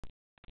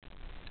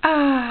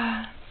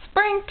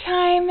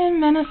Springtime in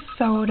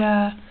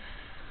Minnesota.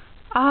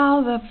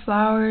 All the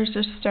flowers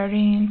are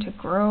starting to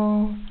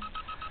grow.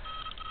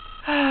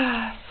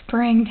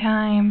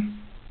 Springtime.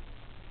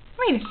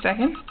 Wait a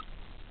second.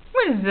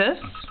 What is this?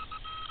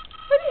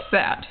 What is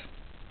that?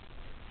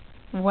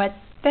 What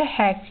the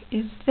heck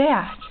is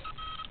that?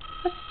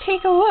 Let's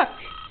take a look.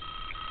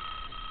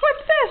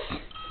 What's this?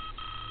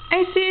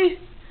 I see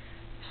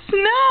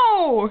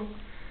snow.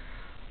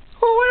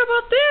 Well, what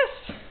about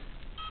this?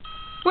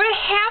 What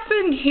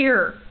happened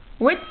here?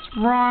 What's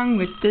wrong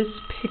with this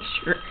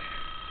picture?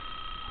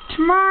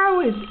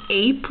 Tomorrow is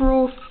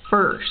April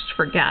 1st,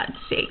 for God's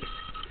sakes.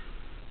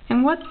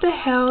 And what the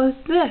hell is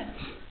this?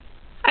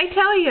 I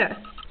tell you,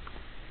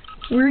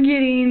 we're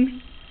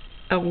getting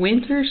a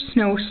winter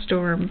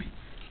snowstorm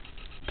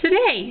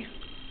today.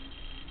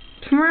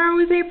 Tomorrow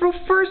is April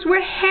 1st.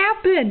 What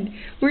happened?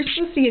 We're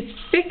supposed to get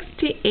 6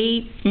 to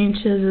 8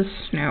 inches of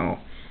snow.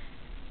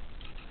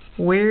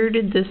 Where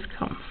did this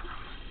come from?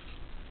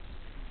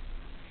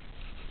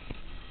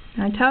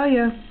 I tell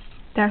you,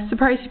 that's the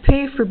price you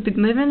pay for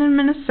living in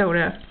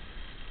Minnesota.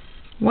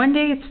 One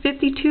day it's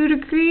 52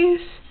 degrees,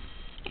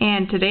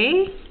 and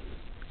today,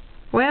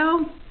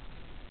 well,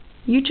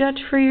 you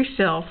judge for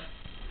yourself.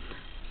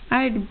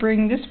 I had to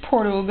bring this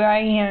poor little guy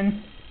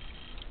in.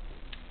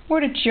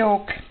 What a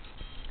joke.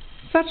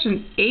 Such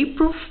an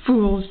April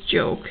Fool's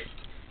joke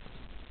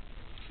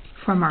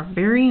from our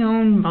very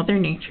own Mother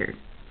Nature.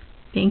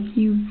 Thank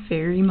you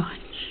very much.